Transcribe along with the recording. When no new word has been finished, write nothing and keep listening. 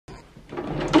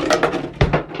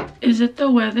Is it the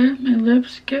weather? My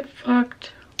lips get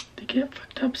fucked. They get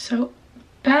fucked up so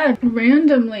bad.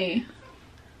 Randomly.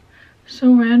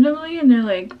 So randomly, and they're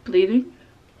like bleeding.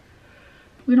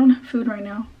 We don't have food right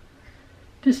now.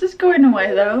 This is going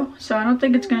away though, so I don't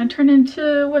think it's gonna turn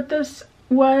into what this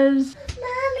was.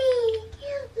 Mommy.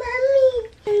 Mommy.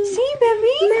 See,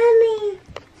 baby? Mommy.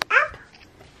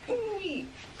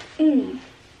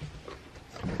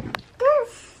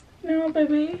 No,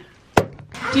 baby.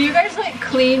 Do you guys like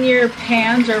clean your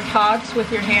pans or pots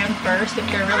with your hand first if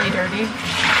they're really dirty?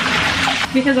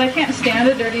 Because I can't stand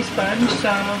a dirty sponge, so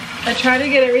I try to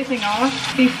get everything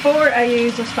off before I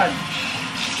use a sponge.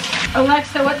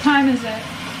 Alexa, what time is it?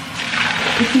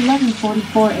 It's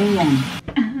 11:44 a.m.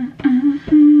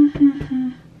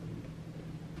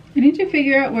 I need to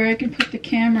figure out where I can put the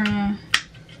camera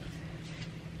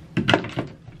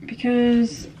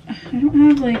because I don't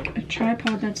have like a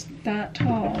tripod that's that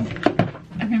tall.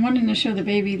 I've been wanting to show the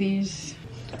baby these.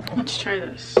 Let's try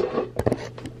this.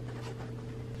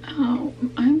 Oh,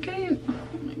 I'm getting,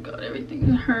 oh my god,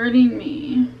 everything's hurting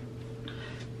me.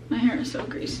 My hair is so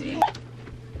greasy.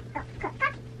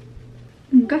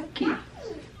 Gucky.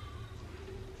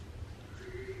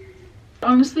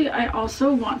 Honestly, I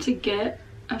also want to get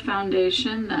a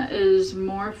foundation that is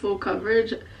more full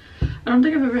coverage. I don't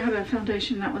think I've ever had a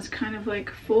foundation that was kind of like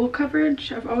full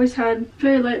coverage. I've always had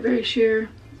very light, very sheer.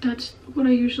 That's what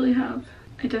I usually have.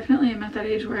 I definitely am at that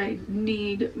age where I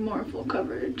need more full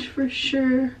coverage for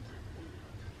sure.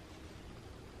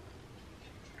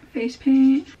 Face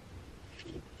paint.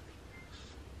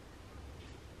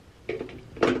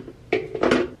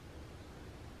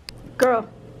 Girl.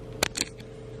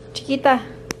 Chiquita.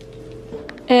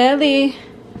 Ellie.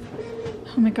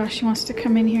 Oh my gosh, she wants to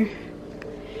come in here.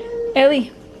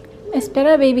 Ellie.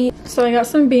 Espera, baby. So I got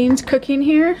some beans cooking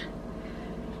here.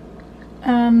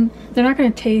 They're not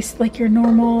gonna taste like your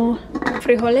normal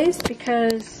frijoles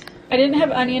because I didn't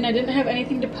have onion, I didn't have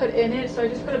anything to put in it, so I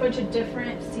just put a bunch of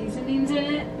different seasonings in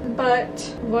it. But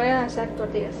voy a hacer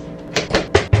tortillas.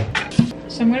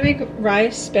 So I'm gonna make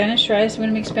rice, Spanish rice. I'm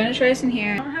gonna make Spanish rice in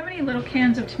here. I don't have any little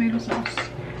cans of tomato sauce.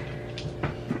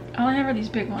 All I have are these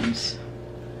big ones.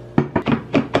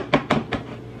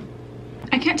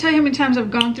 I can't tell you how many times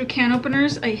I've gone through can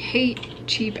openers. I hate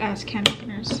cheap ass can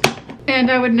openers.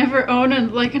 And I would never own an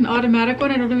automatic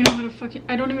one. I don't even know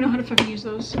how to fucking use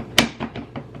those.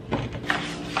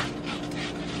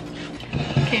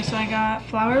 Okay, so I got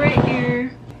flour right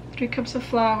here. 3 cups of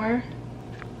flour.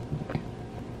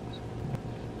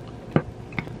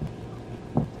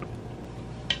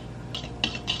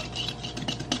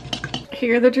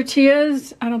 Here are the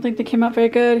tortillas. I don't think they came out very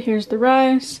good. Here's the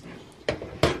rice.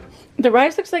 The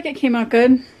rice looks like it came out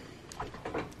good.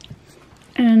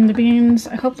 And the beans,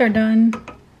 I hope they're done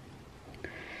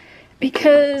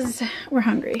because we're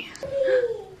hungry.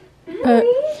 But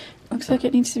looks like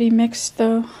it needs to be mixed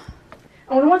though.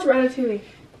 I want to watch Ratatouille.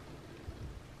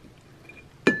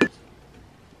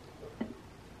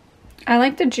 I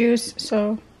like the juice,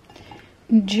 so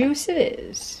juice it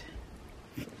is.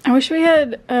 I wish we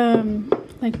had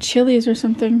like chilies or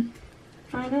something.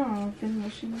 I know, I've been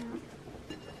wishing that.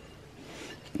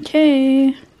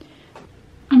 Okay.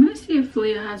 I'm gonna see if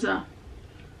Leah has a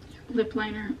lip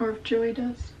liner or if Joey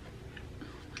does.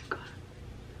 Oh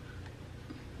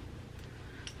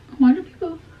my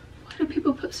god. Why do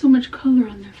people put so much color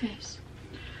on their face?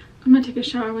 I'm gonna take a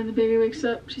shower when the baby wakes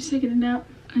up. She's taking a nap.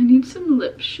 I need some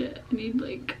lip shit. I need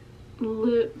like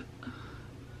lip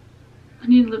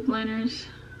liners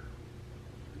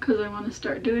because I want to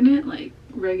start doing it like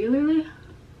regularly.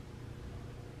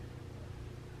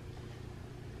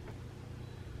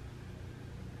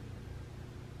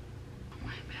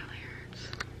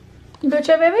 Good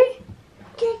job, baby?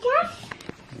 Good job.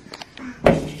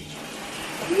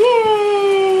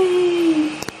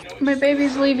 Yay! My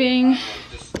baby's leaving.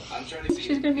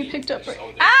 She's gonna be picked up right.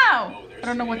 Ow! I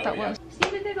don't know what that was.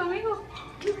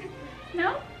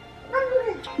 No?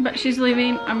 But she's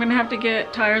leaving. I'm gonna have to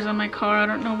get tires on my car. I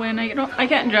don't know when. I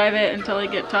can't drive it until I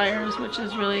get tires, which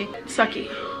is really sucky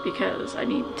because I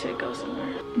need to go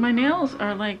somewhere. My nails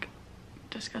are like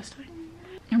disgusting.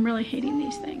 I'm really hating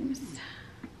these things.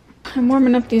 I'm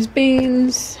warming up these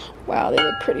beans. Wow, they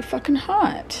look pretty fucking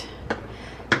hot.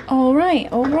 All right,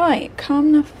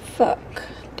 calm the fuck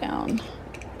down.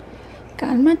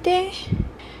 Calmate.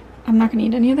 I'm not gonna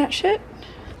eat any of that shit.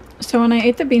 So when I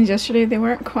ate the beans yesterday, they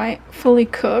weren't quite fully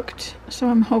cooked. So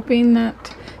I'm hoping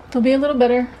that they'll be a little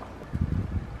better.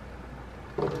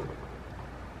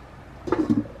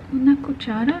 Una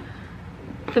cuchara?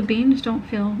 The beans don't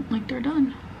feel like they're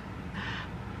done.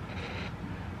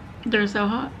 They're so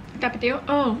hot. Tapatio.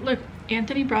 Oh, look,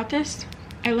 Anthony brought this.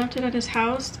 I left it at his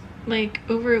house like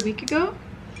over a week ago.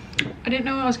 I didn't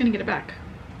know I was gonna get it back.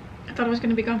 I thought it was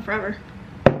gonna be gone forever.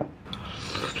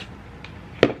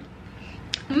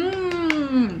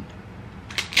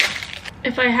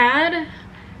 If I had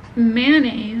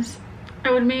mayonnaise,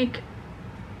 I would make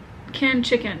canned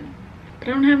chicken, but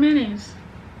I don't have mayonnaise.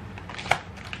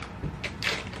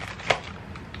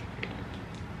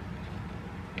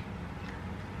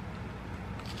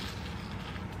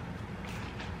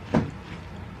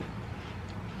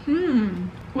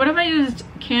 What if I used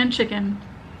canned chicken?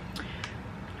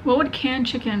 What would canned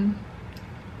chicken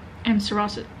and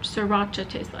sriracha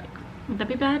taste like? Would that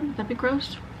be bad? Would that be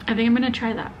gross? I think I'm gonna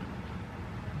try that.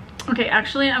 Okay,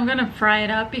 actually I'm gonna fry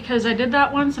it up because I did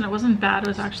that once and it wasn't bad. It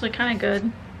was actually kind of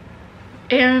good.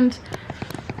 And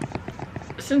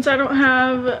since I don't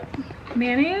have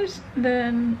mayonnaise,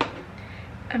 then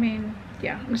I mean,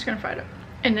 yeah, I'm just gonna fry it up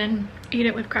and then eat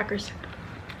it with crackers.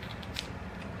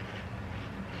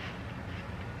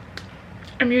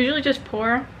 I'm usually just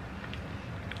pour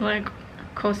like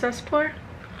cosas pour.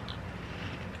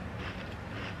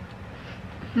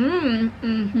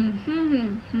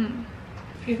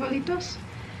 Frijolitos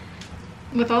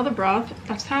with all the broth.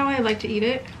 That's how I like to eat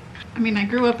it. I mean, I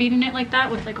grew up eating it like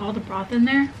that with like all the broth in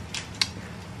there.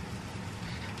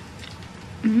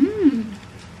 Oh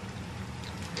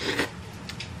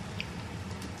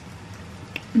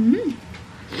my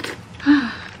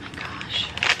gosh.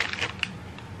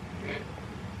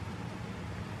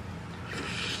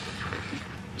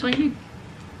 That's all you need.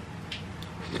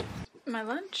 My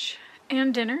lunch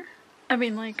and dinner. I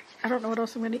mean, like, I don't know what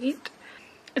else I'm gonna eat.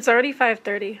 It's already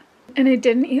 5:30 and I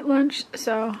didn't eat lunch,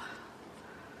 so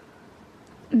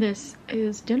this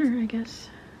is dinner, I guess.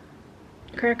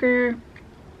 Cracker,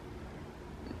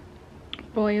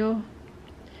 pollo,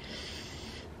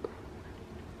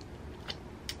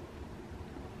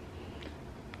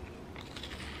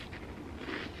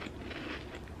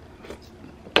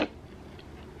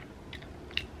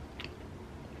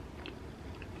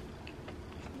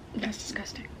 that's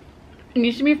disgusting. It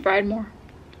needs to be fried more.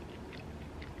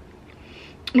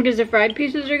 Because the fried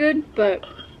pieces are good, but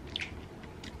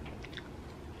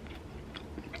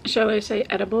shall I say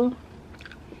edible?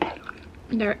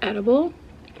 They're edible.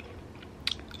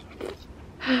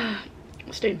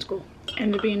 Stay in school.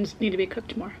 And the beans need to be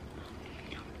cooked more.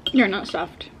 You're not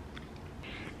soft.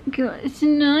 Cause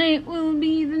tonight will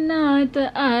be the night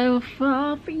that I will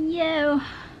fall for you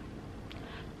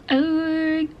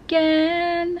over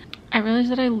again. I realize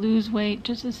that I lose weight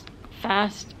just as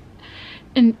fast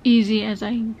and easy as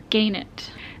I gain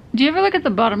it. Do you ever look at the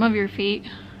bottom of your feet?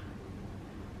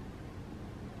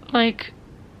 Like,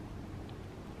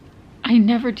 I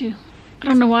never do. I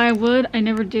don't know why I would. I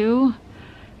never do.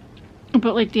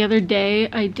 But like the other day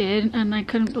I did and I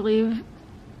couldn't believe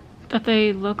that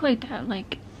they look like that.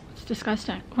 Like, it's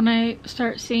disgusting. When I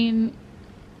start seeing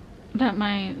that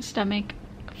my stomach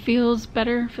feels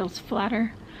better, feels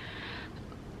flatter,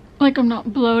 like I'm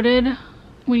not bloated.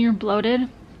 When you're bloated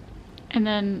and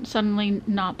then suddenly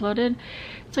not bloated,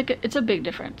 it's like it's a big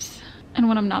difference. And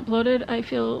when I'm not bloated, I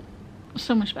feel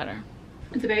so much better.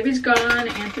 The baby's gone.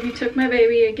 Anthony took my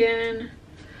baby again.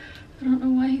 I don't know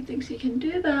why he thinks he can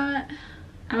do that.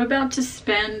 I'm about to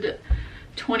spend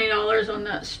 $20 on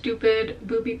that stupid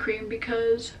booby cream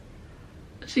because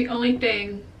it's the only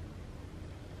thing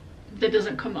that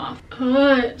doesn't come off.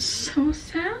 Oh, it's so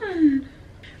sad.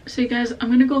 So you guys, I'm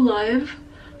gonna go live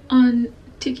on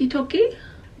TikTok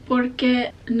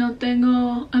porque no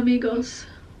tengo amigos.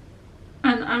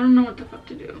 And I don't know what the fuck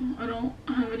to do. I don't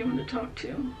have anyone to talk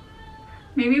to.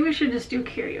 Maybe we should just do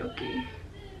karaoke.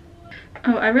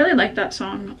 Oh, I really like that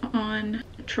song on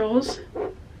Trolls.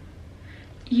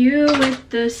 You with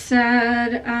the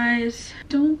sad eyes.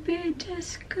 Don't be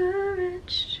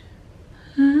discouraged.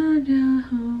 I now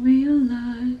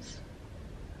realize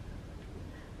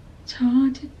it's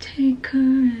hard to take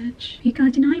courage.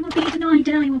 Because tonight will be the night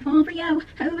and I will fall for you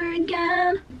over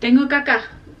again. Tengo caca.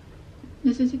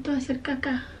 Necesito hacer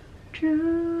caca.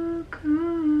 True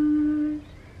colors,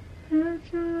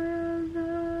 that's why I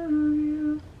love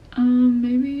you.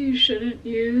 Maybe you shouldn't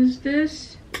use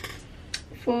this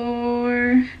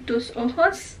for tus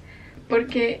ojos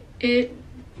porque it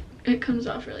comes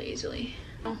off really easily.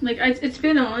 Like it's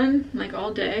been on like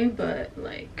all day, but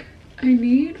like I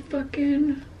need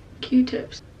fucking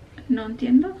Q-tips. No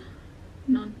entiendo.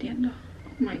 No entiendo.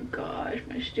 Oh my gosh,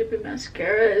 my stupid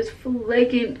mascara is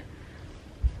flaking.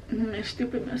 My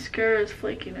stupid mascara is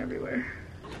flaking everywhere.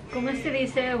 ¿Cómo se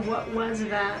dice what was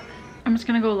that? I'm just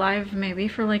gonna go live maybe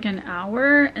for like an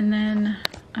hour and then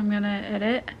I'm gonna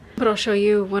edit. But I'll show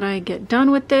you what I get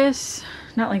done with this.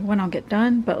 Not like when I'll get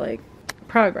done, but like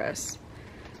progress.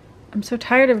 I'm so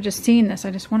tired of just seeing this.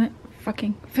 I just want it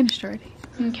fucking finished already.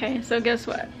 Okay, so guess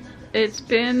what? It's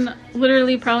been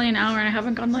literally probably an hour and I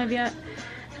haven't gone live yet.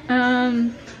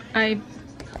 I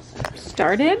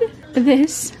started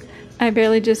this. I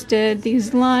barely just did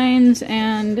these lines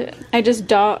and I just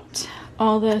docked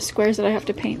all the squares that I have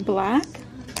to paint black.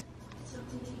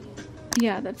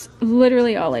 Yeah, that's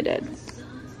literally all I did.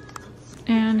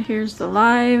 And here's the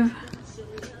live.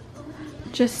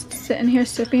 Just sitting here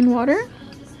sipping water.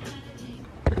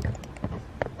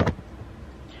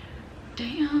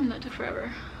 Damn, that took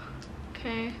forever.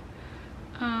 Okay.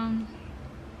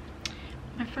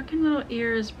 My freaking little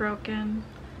ear is broken.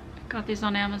 I got these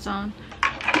on Amazon.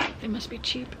 They must be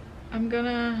cheap. I'm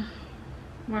gonna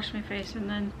wash my face and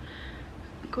then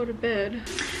go to bed.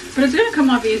 But it's gonna come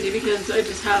off easy because I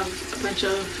just have a bunch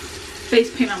of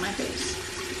face paint on my face.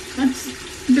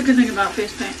 That's the good thing about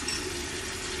face paint.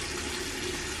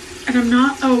 And I'm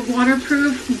not a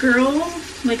waterproof girl.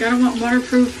 Like, I don't want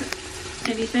waterproof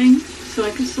anything. So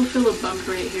I can still feel a bump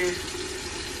right here.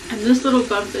 And this little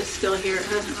bump is still here. It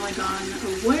hasn't really gone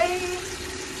away.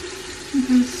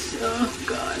 Because, oh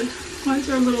god. Why is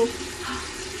there a little...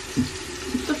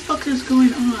 What the fuck is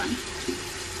going on?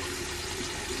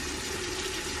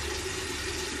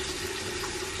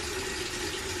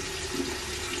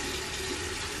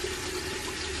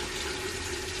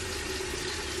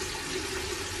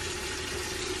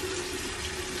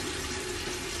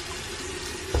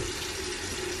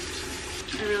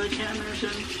 I really can't imagine.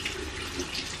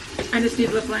 I just need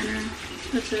lip liner.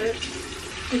 That's it.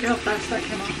 Look how fast that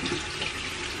came off.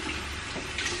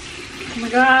 Oh my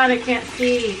god, I can't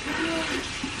see.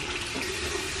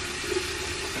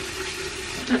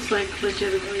 That's like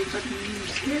legitimately fucking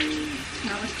scary.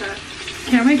 Now what's that?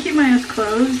 Can't I keep my eyes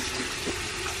closed?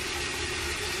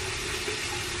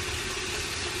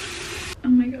 Oh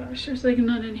my gosh, there's like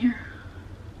none in here.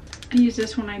 I use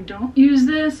this when I don't use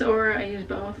this, or I use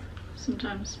both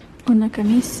sometimes. Una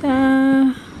camisa.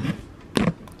 I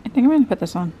think I'm gonna put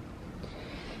this on.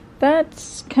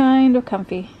 That's kind of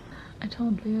comfy. I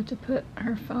told Leo to put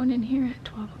her phone in here at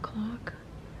 12 o'clock.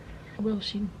 Will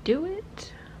she do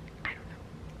it? I don't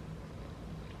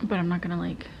know. But I'm not gonna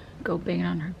like go banging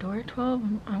on her door at 12.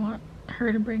 I want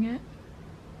her to bring it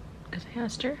because I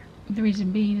asked her. The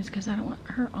reason being is because I don't want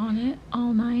her on it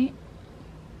all night.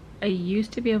 I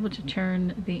used to be able to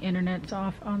turn the internets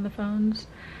off on the phones,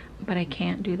 but I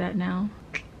can't do that now.